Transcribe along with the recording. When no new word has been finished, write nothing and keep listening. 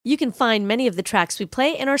You can find many of the tracks we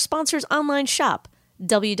play in our sponsor's online shop,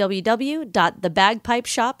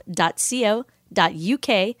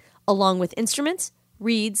 www.thebagpipeshop.co.uk, along with instruments,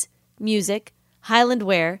 reeds, music, Highland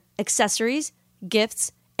wear, accessories,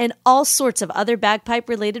 gifts, and all sorts of other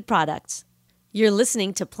bagpipe-related products. You're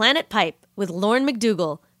listening to Planet Pipe with Lauren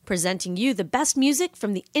McDougall, presenting you the best music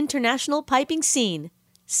from the international piping scene.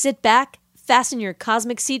 Sit back, fasten your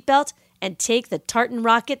cosmic seatbelt, and take the Tartan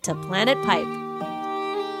rocket to Planet Pipe.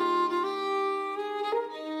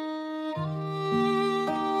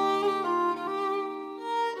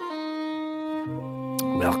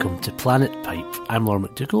 Welcome to Planet Pipe. I'm Lauren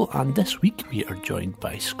McDougall, and this week we are joined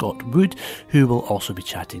by Scott Wood, who will also be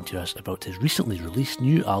chatting to us about his recently released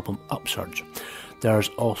new album, Upsurge. There's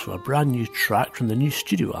also a brand new track from the new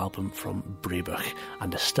studio album from Braybuch,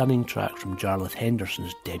 and a stunning track from Jarlath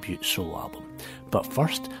Henderson's debut solo album. But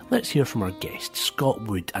first, let's hear from our guest, Scott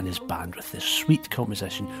Wood, and his band with this sweet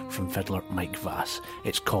composition from fiddler Mike Vass.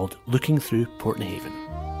 It's called Looking Through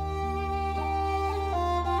Portnahaven.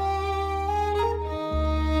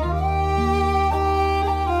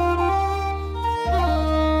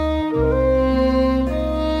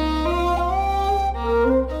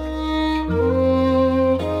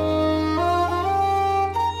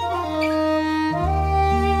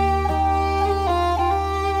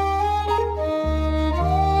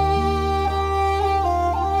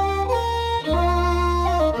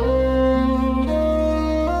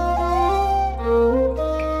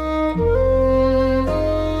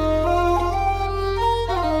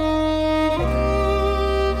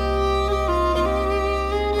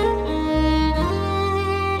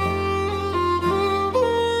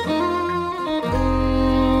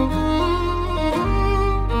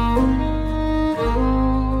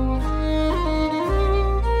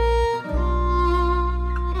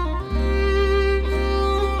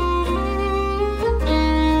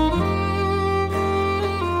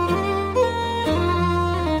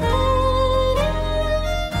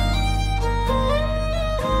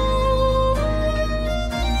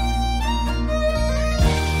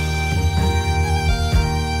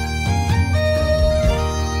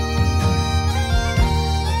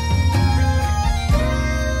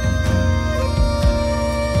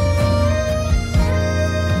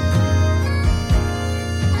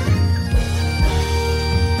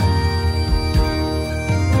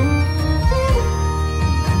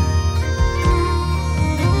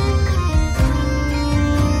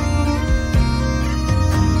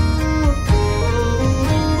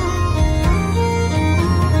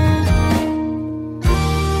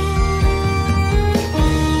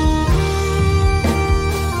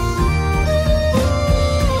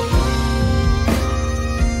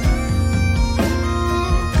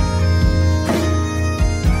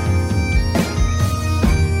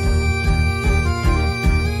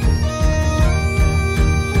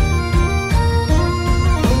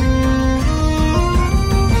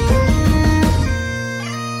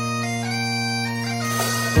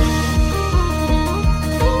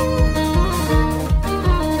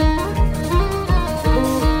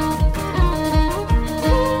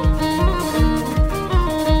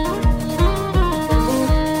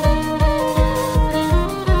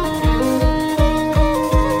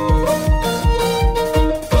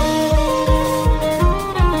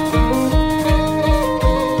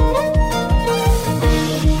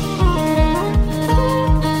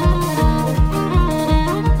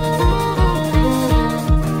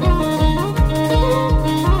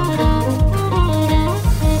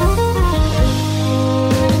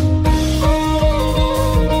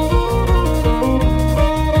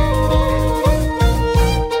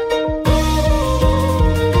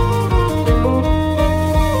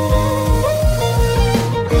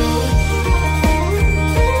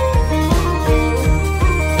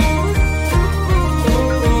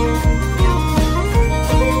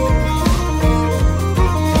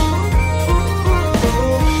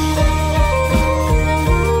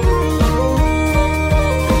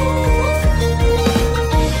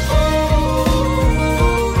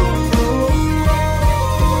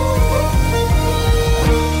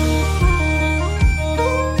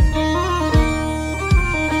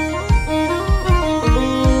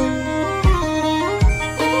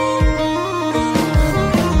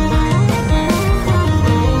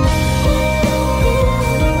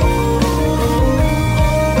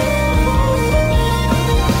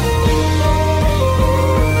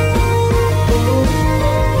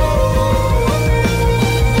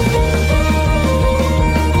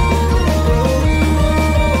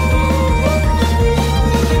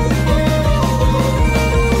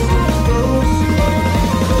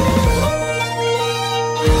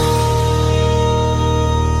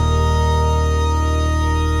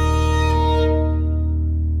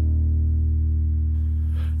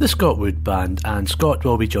 the Scott Wood Band, and Scott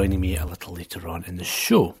will be joining me a little later on in the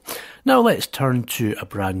show. Now let's turn to a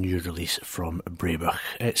brand new release from Braybuch.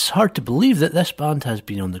 It's hard to believe that this band has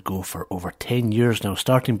been on the go for over 10 years now,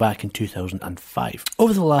 starting back in 2005.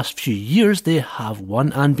 Over the last few years they have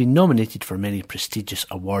won and been nominated for many prestigious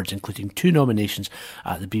awards, including 2 nominations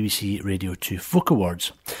at the BBC Radio 2 Folk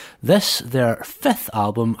Awards. This, their 5th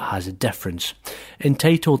album, has a difference.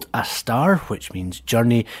 Entitled A Star, which means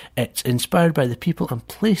journey, it's inspired by the people and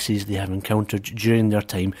places they have encountered during their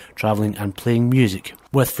time travelling and playing music,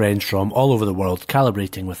 with friends from all over the world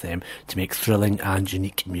calibrating with them to make thrilling and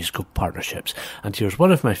unique musical partnerships. And here's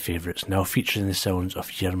one of my favourites, now featuring the sounds of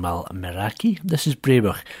Yermal Meraki. This is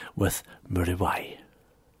Braybuch with Muriwai.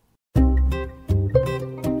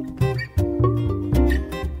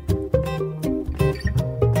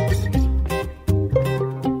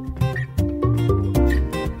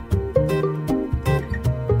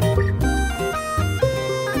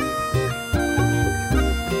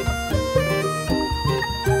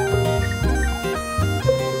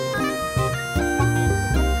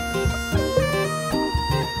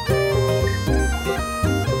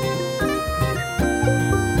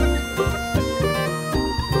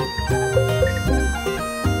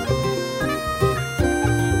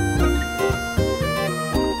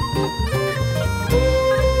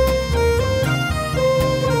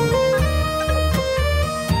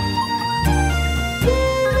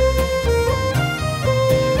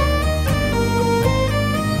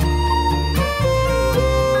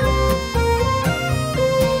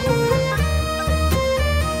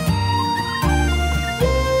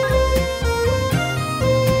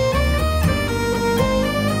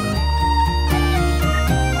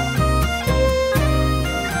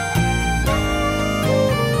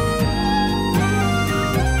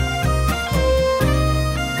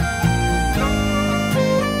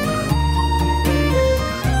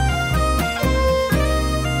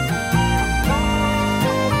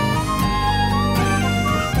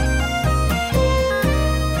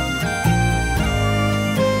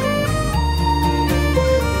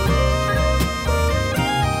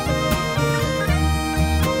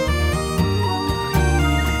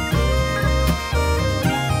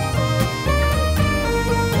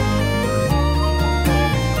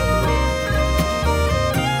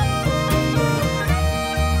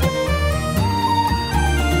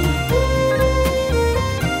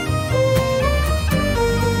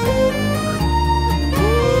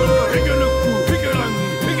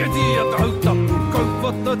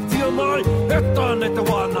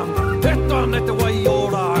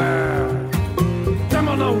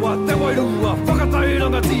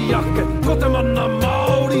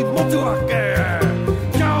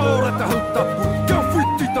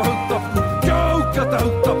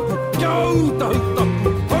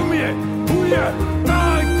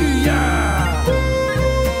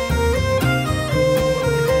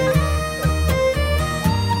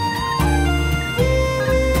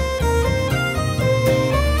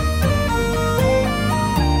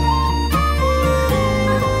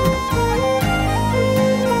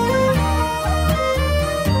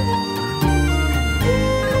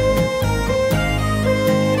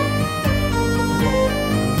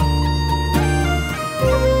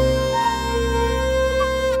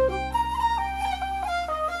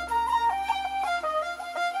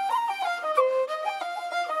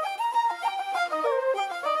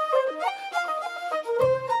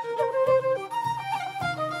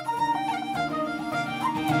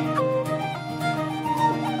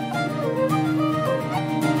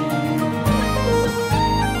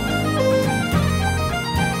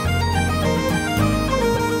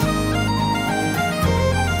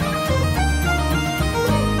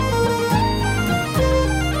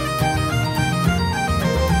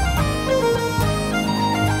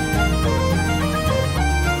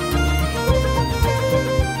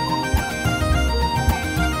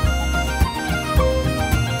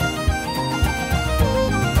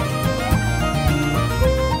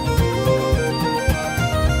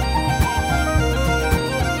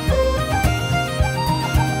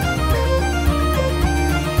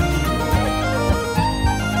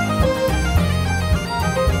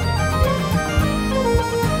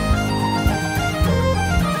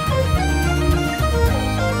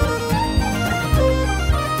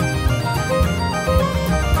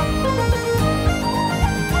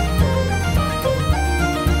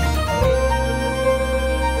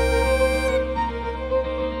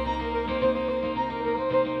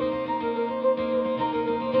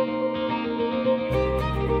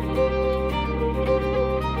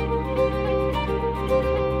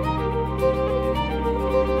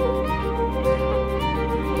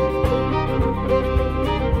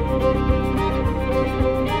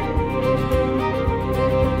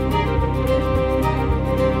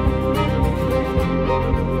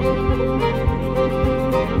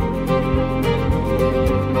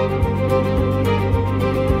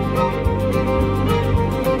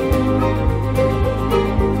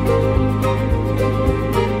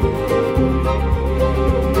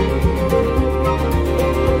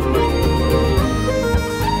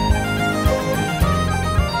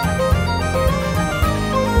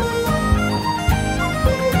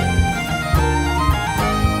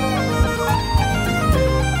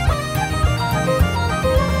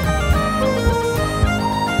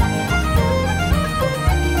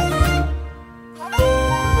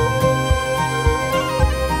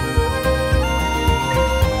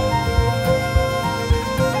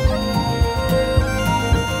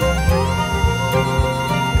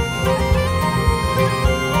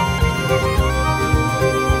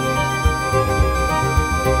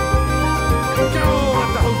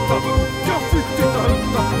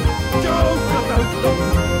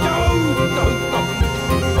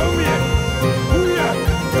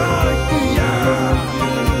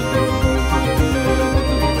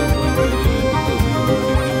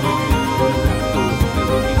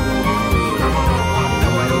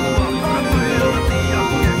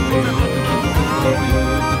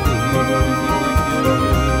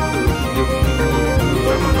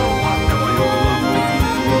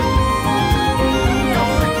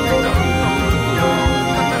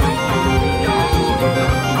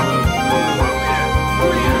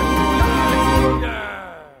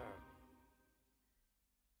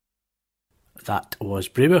 That was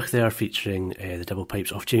Braybrook there, featuring the double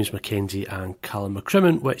pipes of James Mackenzie and Callum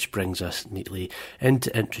McCrimmon, which brings us neatly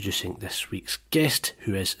into introducing this week's guest,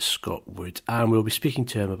 who is Scott Wood. And we'll be speaking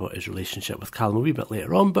to him about his relationship with Callum a wee bit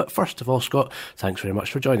later on. But first of all, Scott, thanks very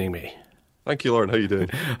much for joining me. Thank you, Lauren. How are you doing?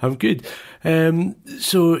 I'm good.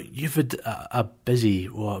 So you've had a busy,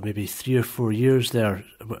 maybe 3 or 4 years there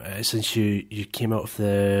since you came out of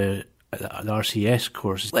the RCS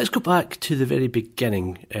course. Let's go back to the very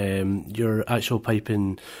beginning, your actual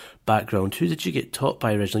piping background. Who did you get taught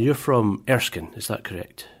by originally? You're from Erskine, is that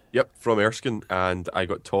correct? Yep, from Erskine, and I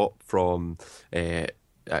got taught from a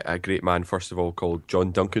great man, first of all, called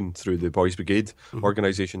John Duncan through the Boys Brigade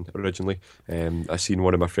organisation originally. I seen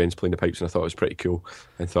one of my friends playing the pipes and I thought it was pretty cool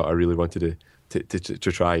and thought I really wanted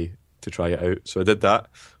to try it out. So I did that,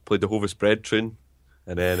 played the Hovis Bread tune,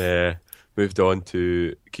 and then moved on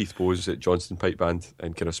to Keith Bowes at Johnston Pipe Band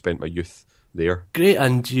and kind of spent my youth there. Great,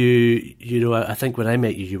 and you know, I think when I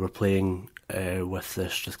met you, you were playing with the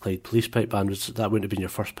Strathclyde Police Pipe Band. That wouldn't have been your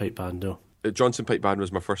first pipe band, no? Johnston Pipe Band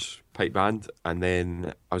was my first pipe band, and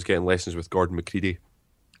then I was getting lessons with Gordon McCready,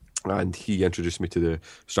 and he introduced me to the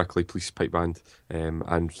Strathclyde Police Pipe Band, and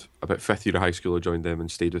about 5th year of high school I joined them and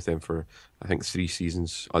stayed with them for I think 3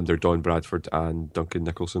 seasons under Don Bradford and Duncan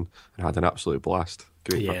Nicholson, and had an absolute blast.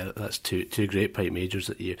 Great. Yeah, that's two great pipe majors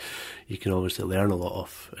that you can obviously learn a lot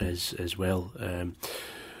of as well.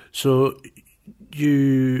 So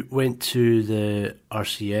you went to the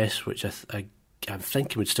RCS, which I'm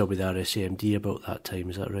thinking would still be the RSAMD about that time,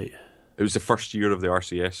 is that right? It was the first year of the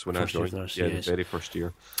RCS when I joined. Yeah, the very first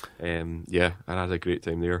year. Yeah, and I had a great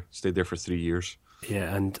time there. Stayed there for 3 years.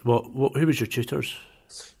 Yeah, and who was your tutors?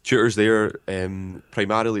 Tutors there,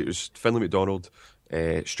 primarily it was Finlay MacDonald,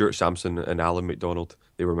 Stuart Sampson and Alan MacDonald.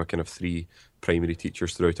 They were my kind of 3 primary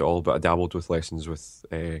teachers throughout it all, but I dabbled with lessons with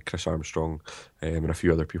Chris Armstrong and a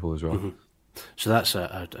few other people as well. Mm-hmm. So that's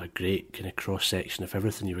a great kind of cross-section of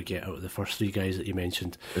everything you would get out of the first 3 guys that you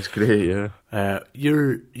mentioned. It's great, yeah.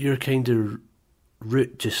 Your kind of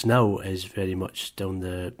route just now is very much down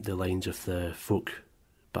the lines of the folk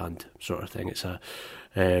band sort of thing. It's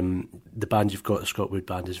the band you've got, the Scott Wood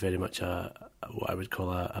Band, is very much what I would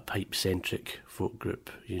call a pipe-centric folk group.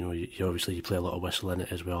 You know, you obviously you play a lot of whistle in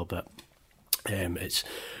it as well, but it's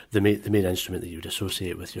the main instrument that you would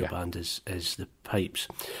associate with your band is the pipes.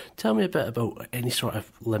 Tell me a bit about any sort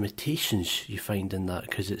of limitations you find in that,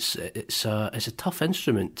 because it's a tough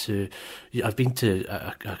instrument to. I've been to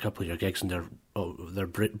a couple of your gigs and they're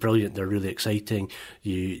brilliant. They're really exciting.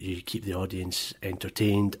 You keep the audience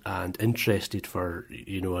entertained and interested for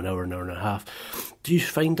an hour and a half. Do you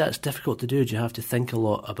find that's difficult to do? Do you have to think a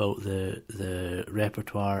lot about the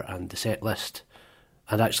repertoire and the set list?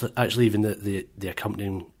 And actually even the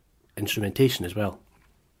accompanying instrumentation as well.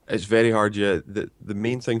 It's very hard, yeah. The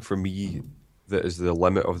main thing for me that is the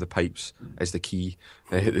limit of the pipes is the key.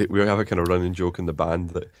 We have a kind of running joke in the band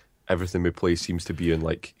that everything we play seems to be in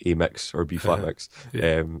like A mix or B flat mix.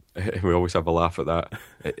 We always have a laugh at that.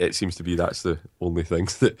 It seems to be that's the only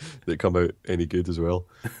things that come out any good as well.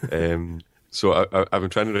 So I've been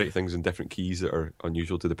trying to write things in different keys that are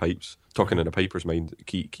unusual to the pipes. Talking in a piper's mind,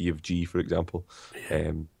 key of G, for example.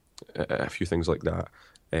 A few things like that.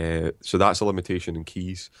 So that's a limitation in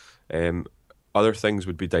keys. Other things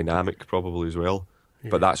would be dynamic probably as well. Yeah.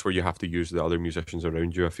 But that's where you have to use the other musicians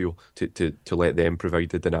around you, I feel, to let them provide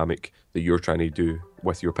the dynamic that you're trying to do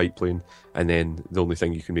with your pipe playing. And then the only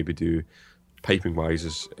thing you can maybe do piping wise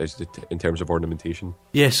is in terms of ornamentation.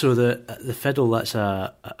 Yeah, so the fiddle, that's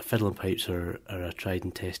fiddle and pipes are a tried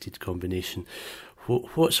and tested combination.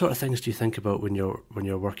 What sort of things do you think about when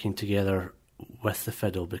you're working together with the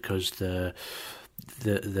fiddle? Because there's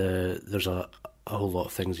a whole lot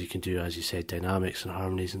of things you can do, as you said, dynamics and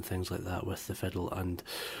harmonies and things like that with the fiddle, and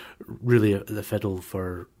really the fiddle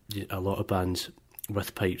for a lot of bands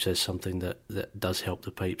with pipes is something that does help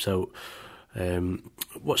the pipes out.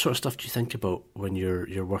 What sort of stuff do you think about when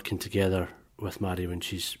you're working together with Mary when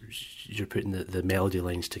you're putting the melody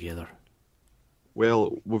lines together?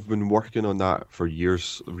 Well, we've been working on that for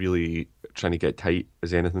years, really trying to get tight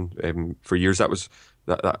as anything. For years, that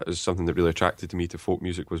is something that really attracted me to folk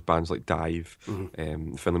music, was bands like Dive,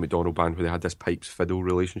 Finlay MacDonald Band, where they had this pipes fiddle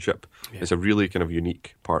relationship. Yeah. It's a really kind of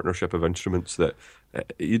unique partnership of instruments that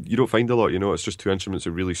you don't find a lot. It's just 2 instruments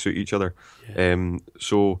that really suit each other. Yeah.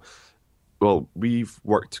 Well, we've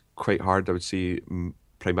worked quite hard, I would say,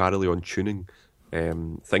 primarily on tuning.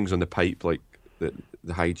 Things on the pipe like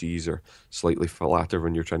the high Gs are slightly flatter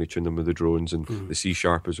when you're trying to tune them with the drones, and the C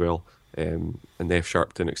sharp as well, and the F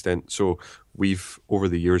sharp to an extent. So we've over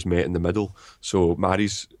the years met in the middle. So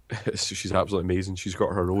Mary's she's absolutely amazing. She's got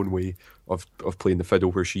her own way of playing the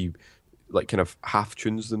fiddle where she like kind of half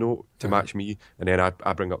tunes the note to match me, and then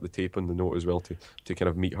I bring up the tape on the note as well to kind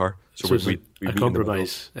of meet her. So we a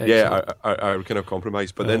compromise. Yeah, our kind of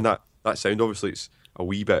compromise. But then that sound, obviously it's a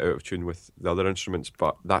wee bit out of tune with the other instruments,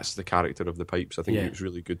 but that's the character of the pipes. I think it was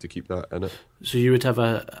really good to keep that in it. So you would have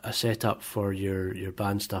a setup for your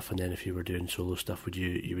band stuff, and then if you were doing solo stuff,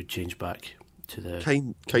 you would change back to the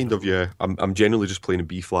kind of, yeah. I'm generally just playing in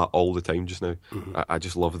B flat all the time just now. I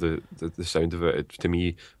just love the sound of it. To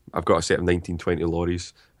me, I've got a set of 1920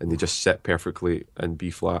 lorries, and they just sit perfectly in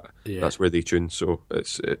B flat. That's where they tune. So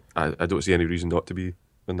I don't see any reason not to be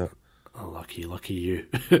in that. Oh, lucky you.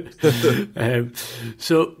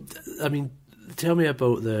 So, I mean, tell me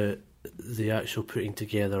about the actual putting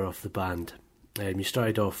together of the band. You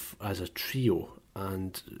started off as a trio,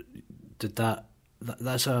 and did I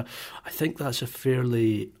think that's a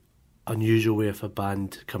fairly unusual way of a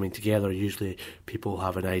band coming together. Usually, people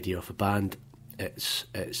have an idea of a band.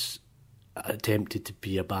 It's attempted to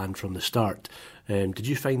be a band from the start. Did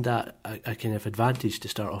you find that a kind of advantage to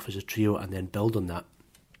start off as a trio and then build on that?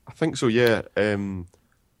 I think so, yeah.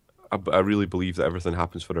 I really believe that everything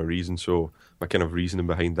happens for a reason. So my kind of reasoning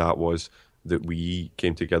behind that was that we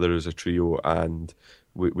came together as a trio, and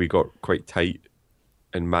we got quite tight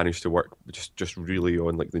and managed to work just really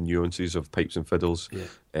on like the nuances of pipes and fiddles,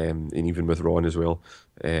 and even with Ron as well,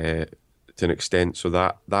 to an extent. So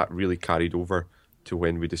that really carried over to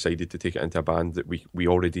when we decided to take it into a band, that we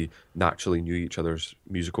already naturally knew each other's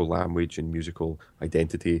musical language and musical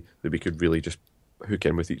identity, that we could really just hook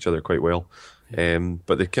in with each other quite well.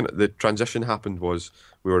 But the transition happened was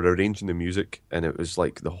we were arranging the music, and it was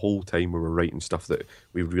like the whole time we were writing stuff that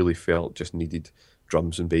we really felt just needed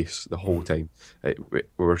drums and bass the whole time. We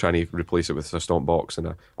were trying to replace it with a stomp box and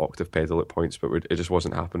an octave pedal at points, but it just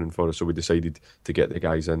wasn't happening for us. So we decided to get the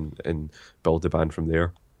guys in and build the band from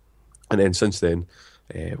there. And then since then,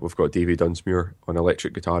 we've got Davey Dunsmuir on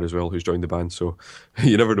electric guitar as well, who's joined the band. So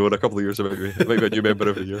you never know, in a couple of years it might be a new member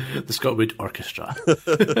every year. The Scott Wood Orchestra.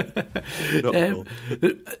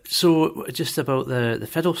 So just about the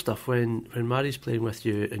fiddle stuff, when Mary's playing with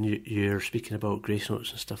you and you're speaking about grace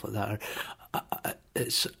notes and stuff like that,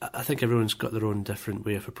 I think everyone's got their own different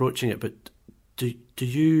way of approaching it, but do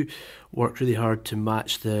you work really hard to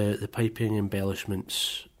match the piping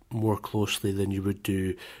embellishments more closely than you would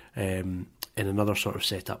do in another sort of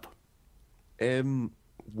setup?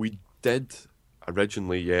 We did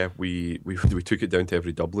originally, yeah. We took it down to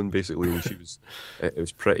every Dublin basically, and it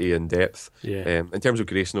was pretty in depth. In terms of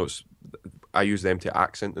grace notes, I use them to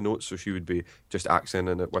accent the notes, so she would be just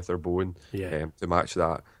accenting it with her bowing to match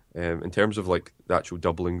that. In terms of like the actual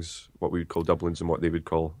doublings, what we would call doublings and what they would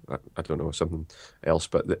call, I don't know, something else,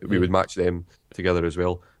 but we would match them together as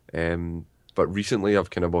well. But recently I've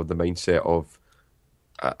kind of had the mindset of,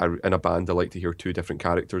 in a band, I like to hear two different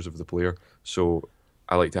characters of the player. So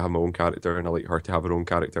I like to have my own character, and I like her to have her own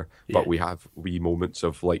character. But we have wee moments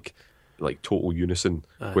of like total unison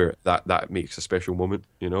where that makes a special moment,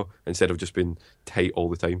 you know, instead of just being tight all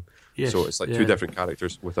the time. Yes, so it's like two different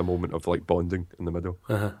characters with a moment of like bonding in the middle.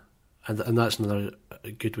 And that's another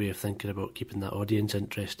good way of thinking about keeping that audience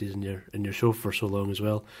interested in your show for so long as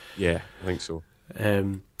well. Yeah, I think so.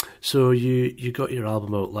 So you got your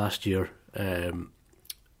album out last year.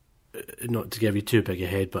 Not to give you too big a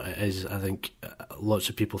head, but it is, I think lots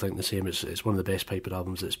of people think the same. It's one of the best piping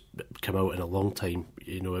albums that's come out in a long time.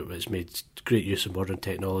 You know, it's made great use of modern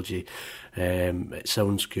technology. It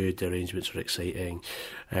sounds good. The arrangements are exciting.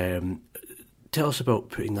 Tell us about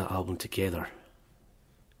putting that album together.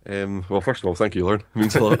 Well, first of all, thank you, Lauren. It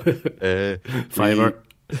means a lot. Fiver.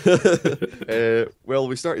 Well,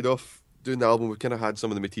 we started off doing the album. We kind of had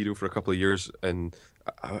some of the material for a couple of years, and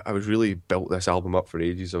I was really built this album up for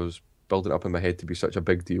ages. I was building it up in my head to be such a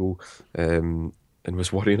big deal, and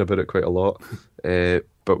was worrying about it quite a lot.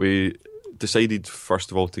 But we decided,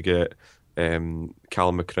 first of all, to get Callum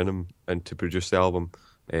McCrinham in to produce the album,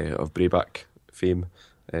 of Brayback fame.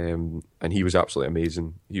 And he was absolutely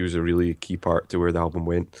amazing. He was a really key part to where the album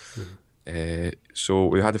went. So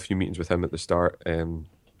we had a few meetings with him at the start, and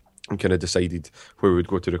kind of decided where we would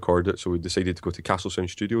go to record it. So we decided to go to Castle Sound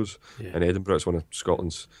Studios in Edinburgh. It's one of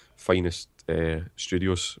Scotland's finest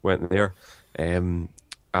studios. Went there. And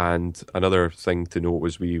another thing to note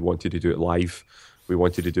was we wanted to do it live. We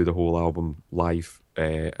wanted to do the whole album live,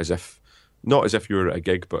 as if not as if you were at a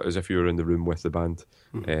gig, but as if you were in the room with the band.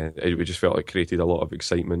 It just felt like created a lot of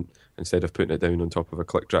excitement instead of putting it down on top of a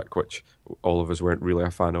click track, which all of us weren't really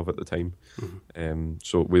a fan of at the time.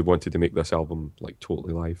 So we wanted to make this album like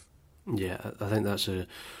totally live. Yeah, I think that's a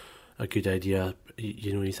good idea.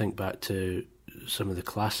 You think back to some of the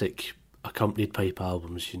classic accompanied pipe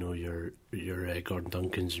albums, your Gordon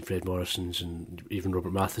Duncans and Fred Morrisons and even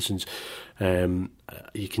Robert Matheson's.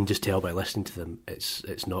 You can just tell by listening to them,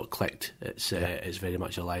 it's not clicked. It's very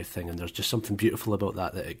much a live thing, and there's just something beautiful about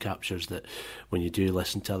that it captures. That when you do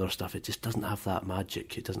listen to other stuff, it just doesn't have that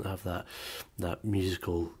magic. It doesn't have that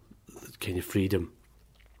musical kind of freedom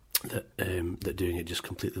that doing it just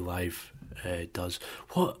completely live does.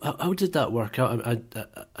 How did that work out?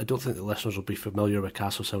 I don't think the listeners will be familiar with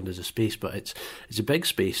Castle Sound as a space, but it's a big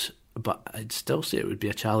space. But I'd still say it would be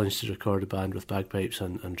a challenge to record a band with bagpipes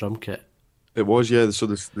and drum kit. It was, yeah. So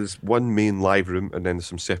there's one main live room, and then there's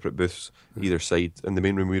some separate booths either side. In the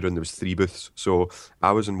main room we were in, there was 3 booths. So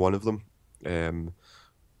I was in one of them.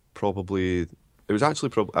 Probably it was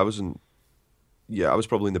actually I was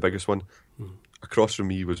probably in the biggest one. Across from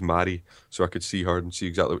me was Mary, so I could see her and see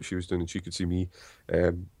exactly what she was doing, and she could see me.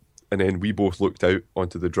 And then we both looked out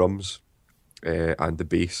onto the drums and the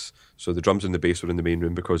bass. So the drums and the bass were in the main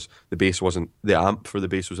room because the amp for the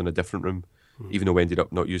bass was in a different room, even though we ended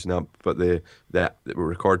up not using the amp, but they were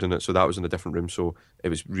recording it, so that was in a different room. So it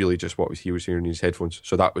was really just what he was hearing in his headphones.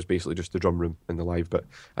 So that was basically just the drum room in the live bit.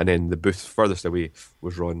 And then the booth furthest away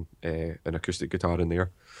was Ron, an acoustic guitar in there.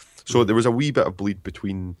 So there was a wee bit of bleed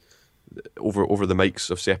between over the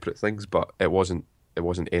mics of separate things, but it wasn't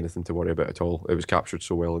anything to worry about at all. It was captured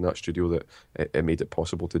so well in that studio that it made it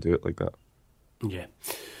possible to do it like that. Yeah,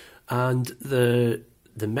 and the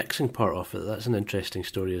mixing part of it, that's an interesting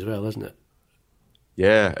story as well, isn't it?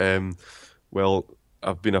 Yeah, well,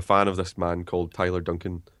 I've been a fan of this man called Tyler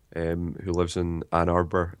Duncan, who lives in Ann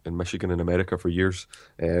Arbor in Michigan in America for years.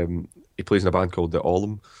 He plays in a band called The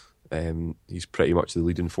Allum. He's pretty much the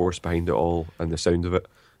leading force behind it all and the sound of it.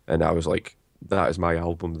 And I was like, that is my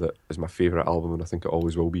album, that is my favourite album, and I think it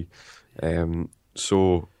always will be.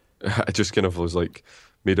 So I just kind of was like,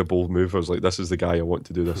 made a bold move. I was like, this is the guy I want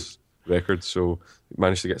to do this record. So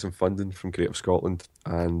managed to get some funding from Creative Scotland,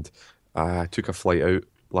 and I took a flight out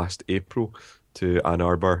last April to Ann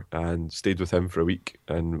Arbor and stayed with him for a week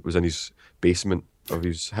and was in his basement of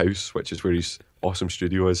his house, which is where his awesome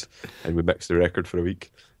studio is, and we mixed the record for a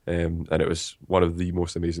week. And it was one of the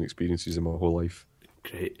most amazing experiences in my whole life.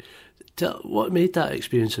 Great. What made that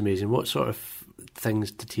experience amazing? What sort of things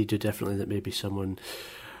did he do differently that maybe someone,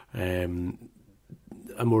 a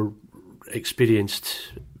more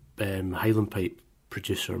experienced Highland pipe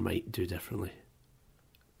producer might do differently?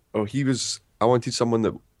 Oh, I wanted someone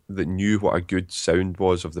that knew what a good sound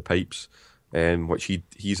was of the pipes, which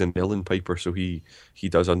he's an Ellen piper, so he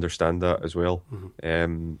does understand that as well.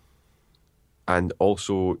 And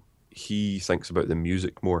also he thinks about the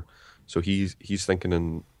music more. So he's thinking,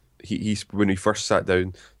 and he's when we first sat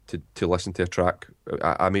down to listen to a track,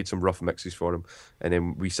 I made some rough mixes for him, and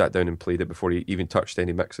then we sat down and played it before he even touched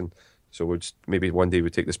any mixing. So maybe one day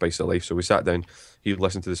we'd take the Spice of Life. So we sat down, he would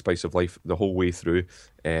listen to the Spice of Life the whole way through,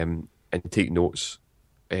 and take notes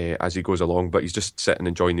as he goes along. But he's just sitting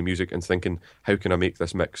enjoying the music and thinking, how can I make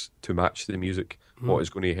this mix to match the music? What is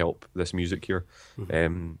going to help this music here?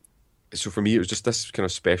 So for me, it was just this kind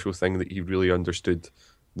of special thing that he really understood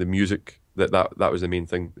the music. That was the main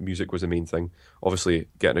thing. The music was the main thing. Obviously,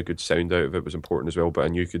 getting a good sound out of it was important as well, but I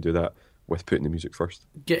knew you could do that with putting the music first.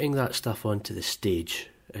 Getting that stuff onto the stage,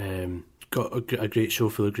 got a great show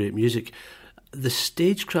full of great music. The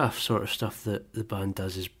stagecraft sort of stuff that the band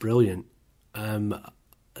does is brilliant. I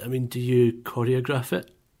mean, do you choreograph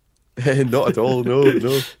it? Not at all, no.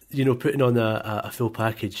 Putting on a full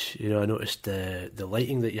package. I noticed the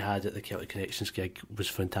lighting that you had at the Celtic Connections gig was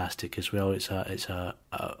fantastic as well. It's a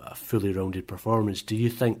fully rounded performance. Do you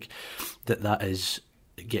think that is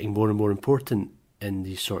getting more and more important in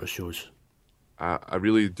these sort of shows? I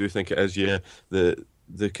really do think it is. Yeah,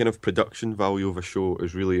 the kind of production value of a show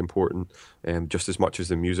is really important, just as much as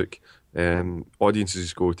the music.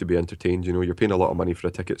 Audiences go to be entertained. You're paying a lot of money for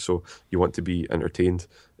a ticket, so you want to be entertained.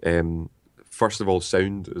 First of all,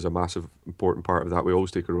 sound is a massive important part of that. We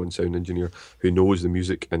always take our own sound engineer who knows the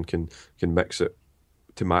music and can mix it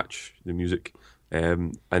to match the music.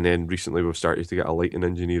 And then recently we've started to get a lighting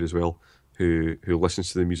engineer as well, who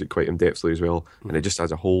listens to the music quite in-depthly as well. And it just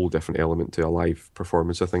adds a whole different element to a live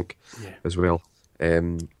performance, I think, as well.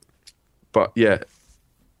 But yeah,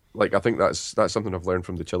 like I think that's something I've learned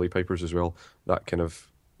from the Chili Pipers as well. That kind of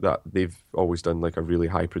that they've always done like a really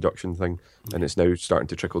high production thing, and it's now starting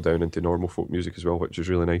to trickle down into normal folk music as well, which is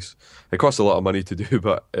really nice. It costs a lot of money to do,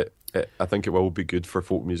 but I think it will be good for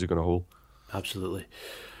folk music on a whole. Absolutely.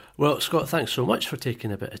 Well, Scott, thanks so much for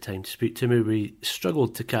taking a bit of time to speak to me. We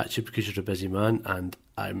struggled to catch you because you're a busy man, and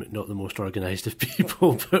I'm not the most organised of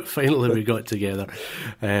people, but finally we got together.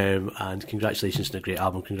 And congratulations on a great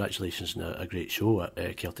album. Congratulations on a great show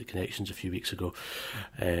at Celtic Connections a few weeks ago.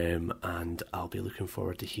 And I'll be looking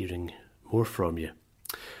forward to hearing more from you.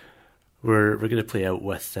 We're going to play out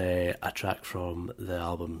with a track from the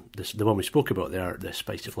album, the one we spoke about there, The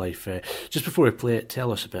Spice of Life. Just before we play it,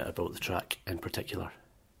 tell us a bit about the track in particular.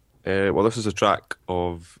 Well, this is a track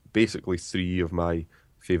of basically 3 of my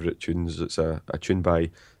favourite tunes. It's a tune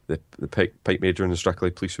by the pipe major in the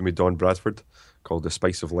Strictly Police who made Don Bradford, called The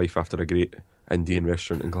Spice of Life, after a great Indian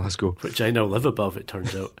restaurant in Glasgow. Which I now live above, it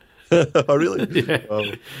turns out. Oh, really?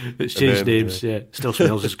 Yeah. It's changed names, yeah. Still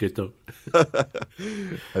smells as good, though.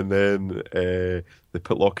 And then the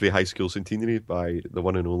Pitlochry High School Centenary by the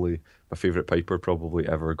one and only, my favourite piper probably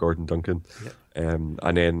ever, Gordon Duncan. Yep.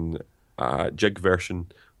 And then a jig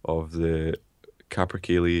version of the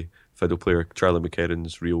Capercaillie fiddle player Charlie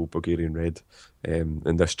McKerron's Real Bulgarian Red.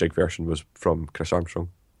 And this jig version was from Chris Armstrong.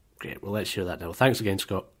 Great, well, let's hear that now. Thanks again,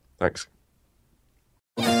 Scott. Thanks.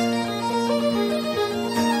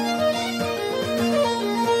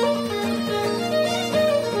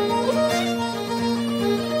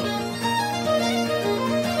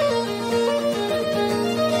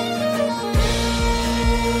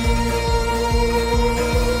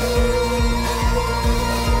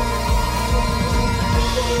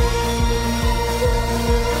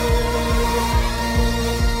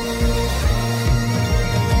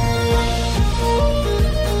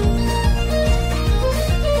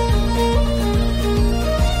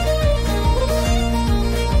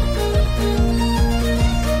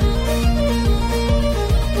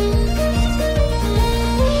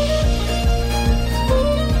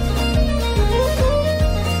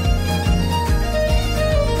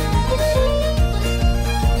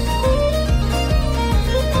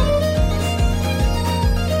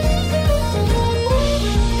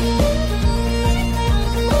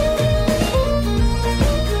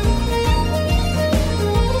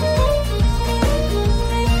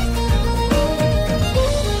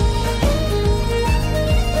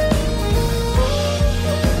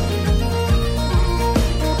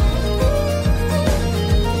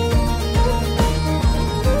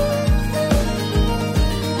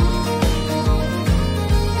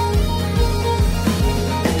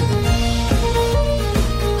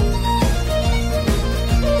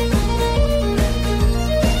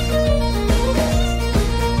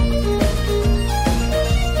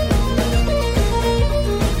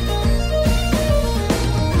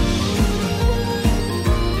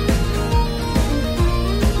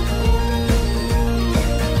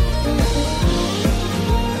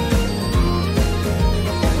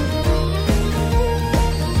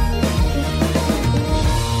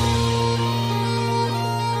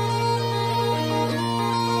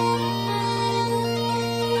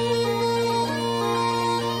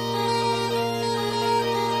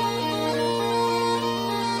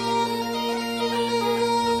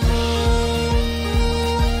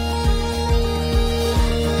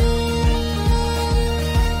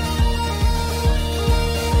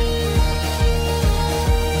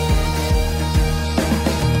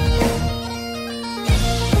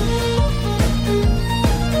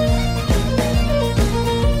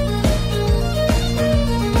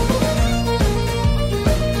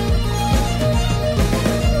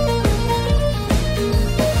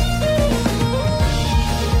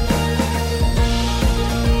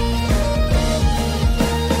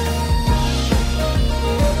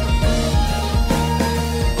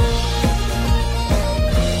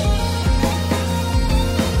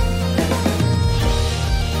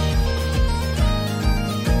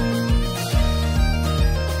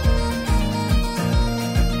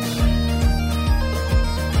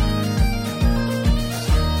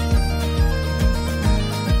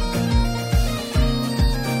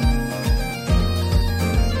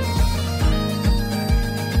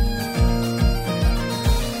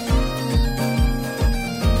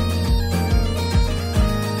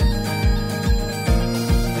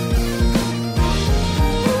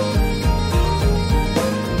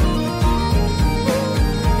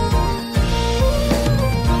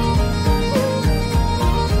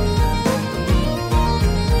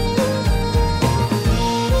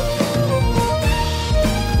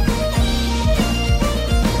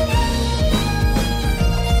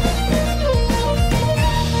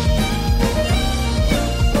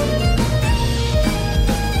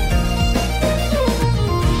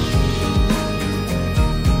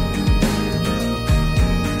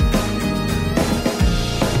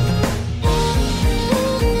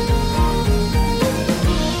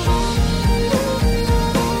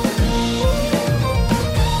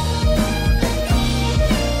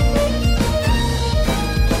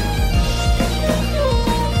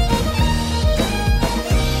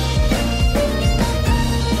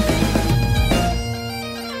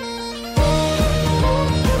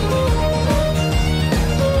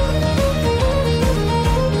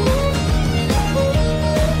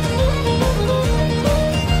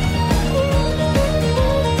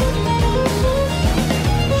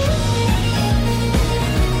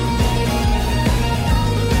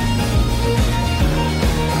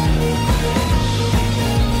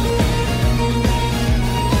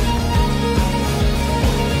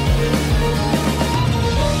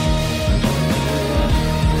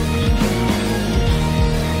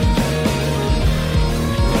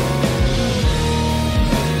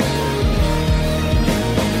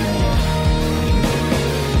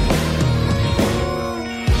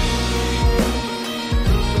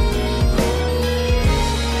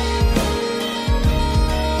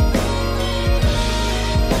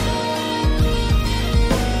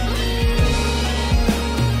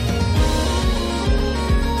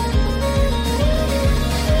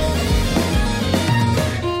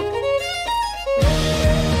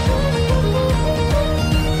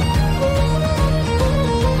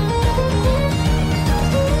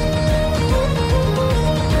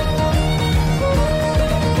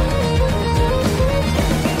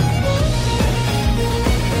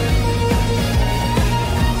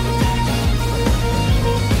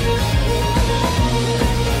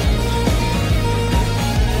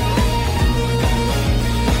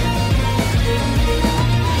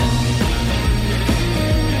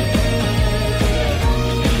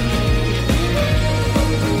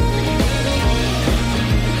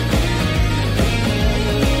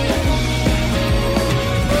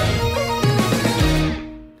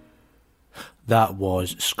 That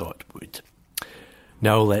was Scott Wood.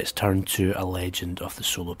 Now let's turn to a legend of the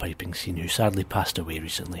solo piping scene who sadly passed away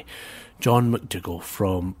recently, John McDougall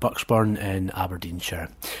from Bucksburn in Aberdeenshire.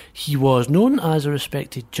 He was known as a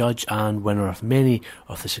respected judge and winner of many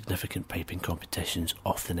of the significant piping competitions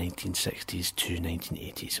of the 1960s to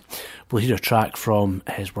 1980s. We'll hear a track from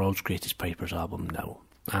his World's Greatest Pipers album now,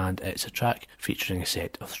 and it's a track featuring a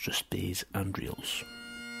set of strathspeys and reels.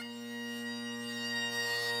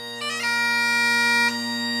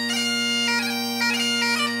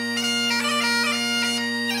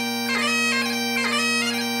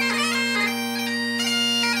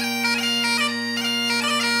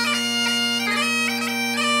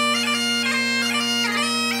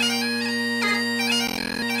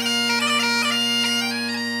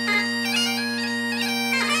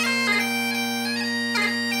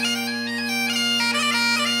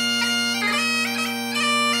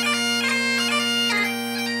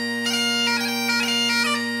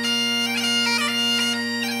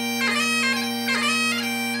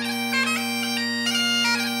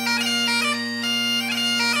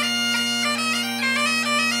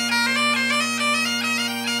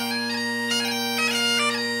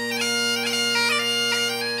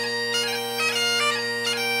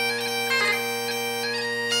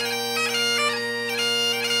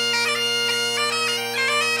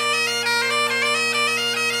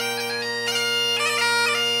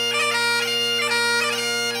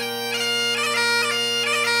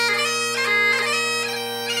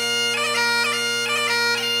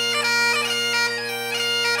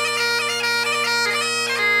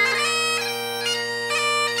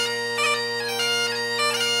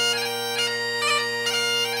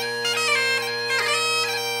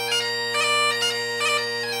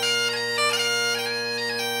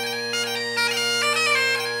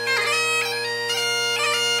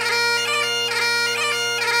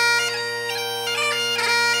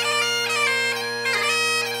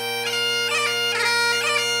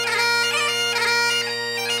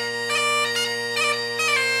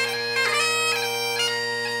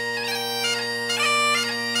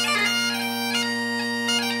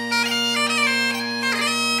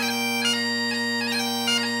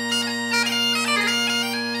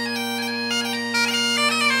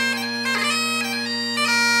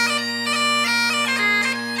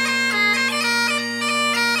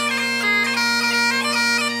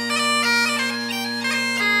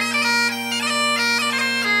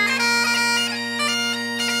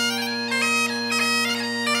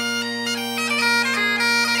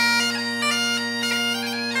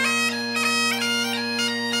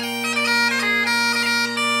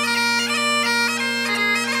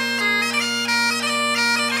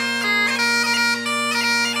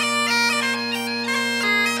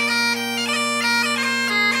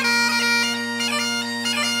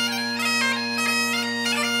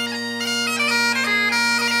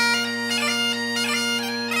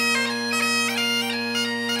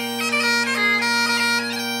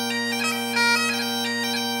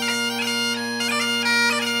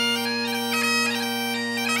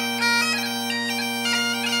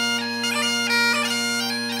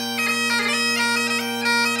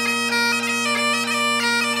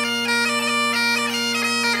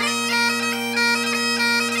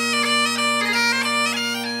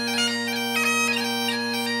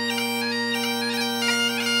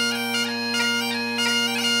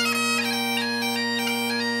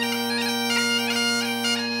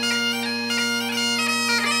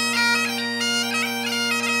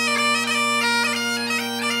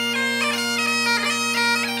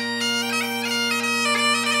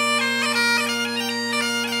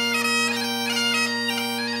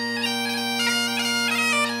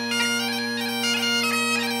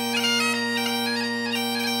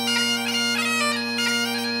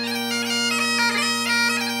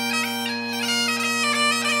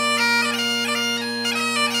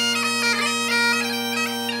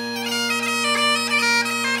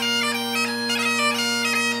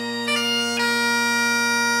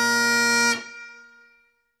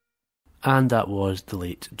 And that was the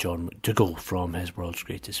late John McDougall from his World's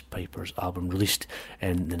Greatest Pipers album, released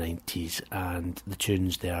in the 90s. And the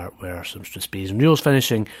tunes there were some strathspeys and reels,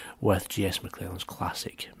 finishing with G.S. McClelland's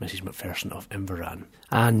classic, Mrs. Macpherson of Inverran.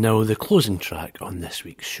 And now the closing track on this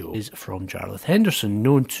week's show is from Jarlath Henderson,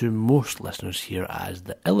 known to most listeners here as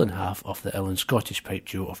the Uilleann half of the Uilleann Scottish pipe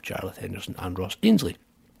duo of Jarlath Henderson and Ross Ainsley.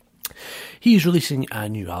 He's releasing a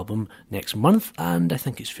new album next month, and I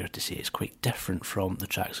think it's fair to say it's quite different from the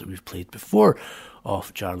tracks that we've played before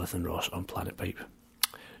of Jarlath and Ross on Planet Pipe.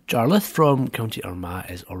 Jarlath from County Armagh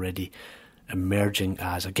is already emerging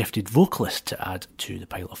as a gifted vocalist to add to the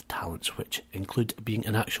pile of talents which include being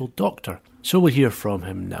an actual doctor. So we'll hear from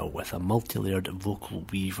him now with a multi-layered vocal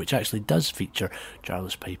weave which actually does feature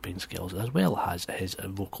Jarlath's piping skills as well as his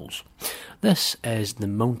vocals. This is The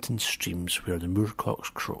Mountain Streams Where the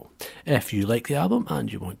Moorcocks Crow. If you like the album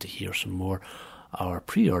and you want to hear some more or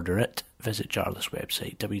pre-order it, visit Jarlath's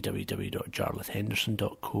website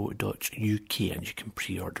www.jarlathhenderson.co.uk and you can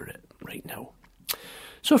pre-order it right now.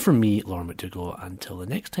 So from me, Lauren McDougall, until the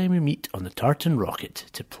next time we meet on the Tartan Rocket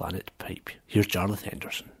to Planet Pipe, here's Jarlath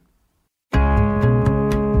Henderson.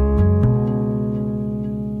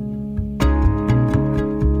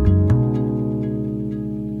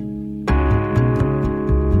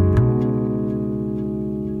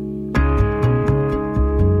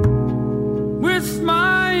 With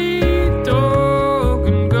my dog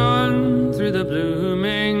and gun through the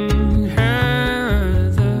blooming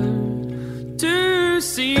heather to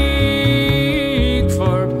seek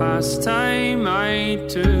for pastime, I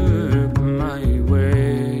took my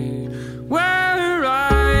way, where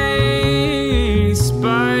I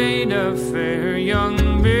spied a fair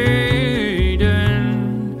young maiden.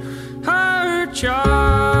 Her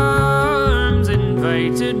charms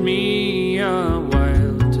invited me a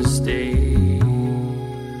while to stay.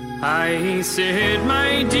 I said,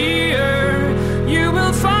 my dear, you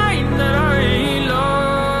will find that I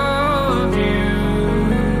love you.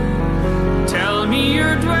 Tell me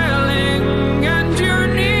your dwelling and your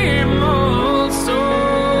name also.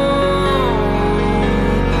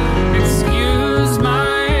 Excuse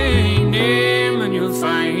my name and you'll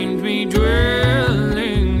find me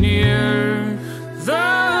dwelling near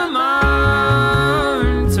the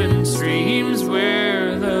mountain streams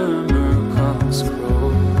where the moorcocks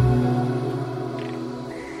crow.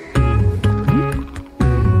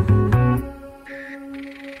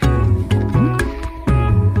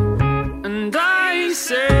 And I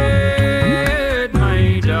said,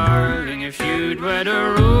 my darling, if you'd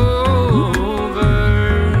weather over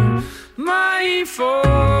my former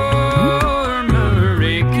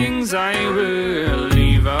rakings, I will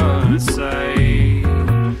leave aside.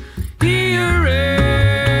 Here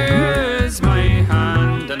is my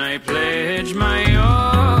hand, and I pledge my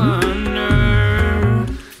honor.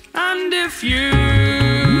 And if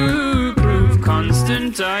you prove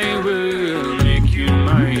constant, I will make you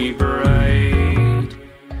my bride.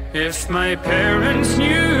 If my parents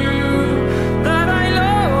knew that I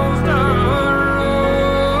loved her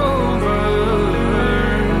over,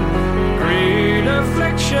 great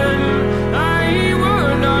affliction I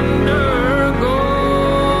would undergo.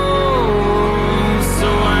 So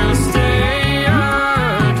I'll stay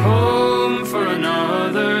at home for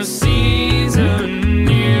another season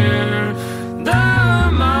near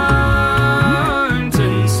the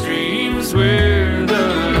mountain streams where the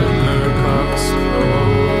moorcocks crow.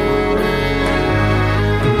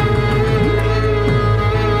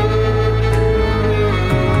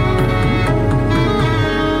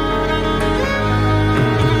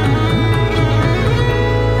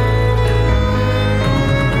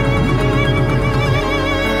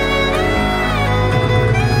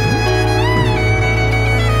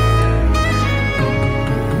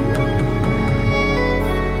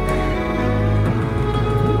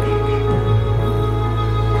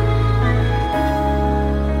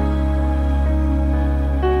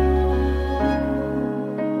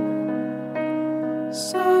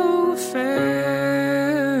 So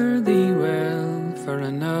fare thee well for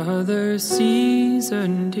another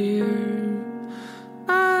season, dear.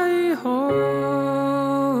 I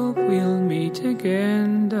hope we'll meet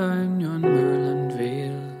again down yon moorland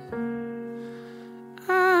vale.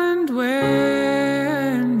 And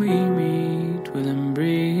when we meet, we'll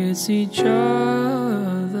embrace each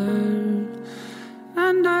other,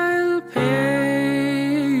 and I'll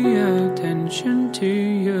pay attention to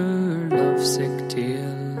your lovesick tale.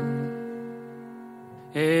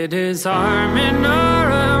 It is arm in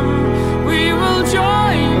arm we will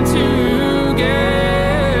join together,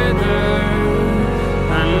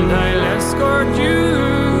 and I'll escort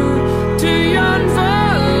you to yon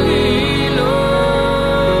valley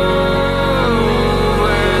low,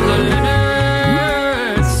 where the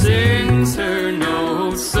linnet sings her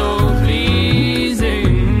notes so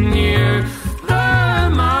pleasing near the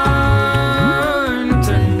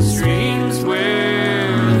mountain streams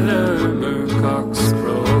where the moorcocks crow.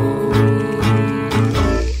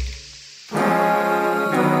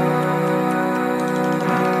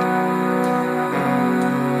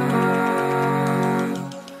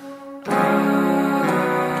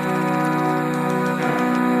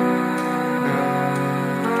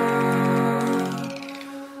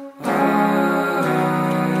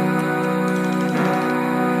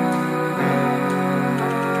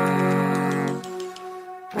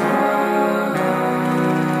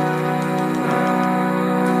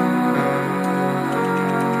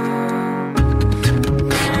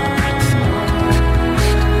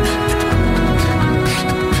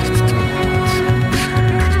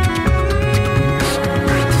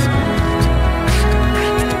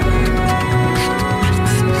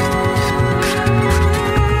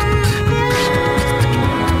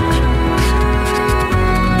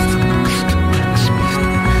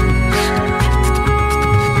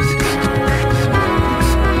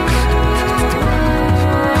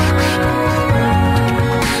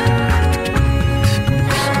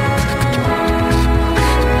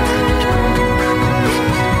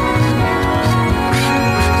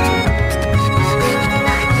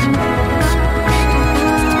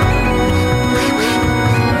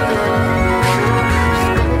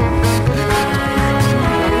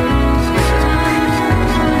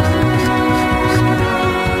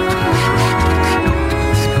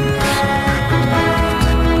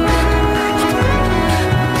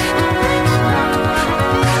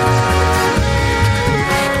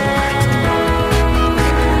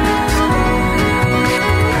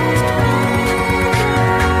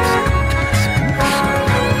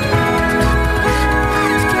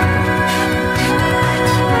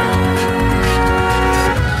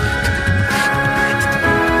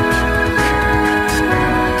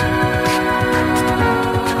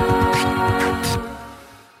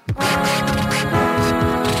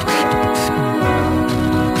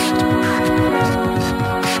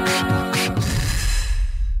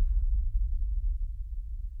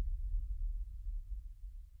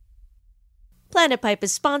 Planet Pipe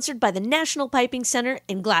is sponsored by the National Piping Centre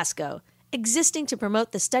in Glasgow, existing to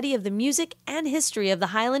promote the study of the music and history of the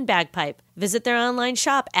Highland bagpipe. Visit their online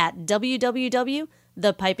shop at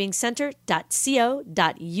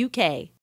www.thepipingcentre.co.uk.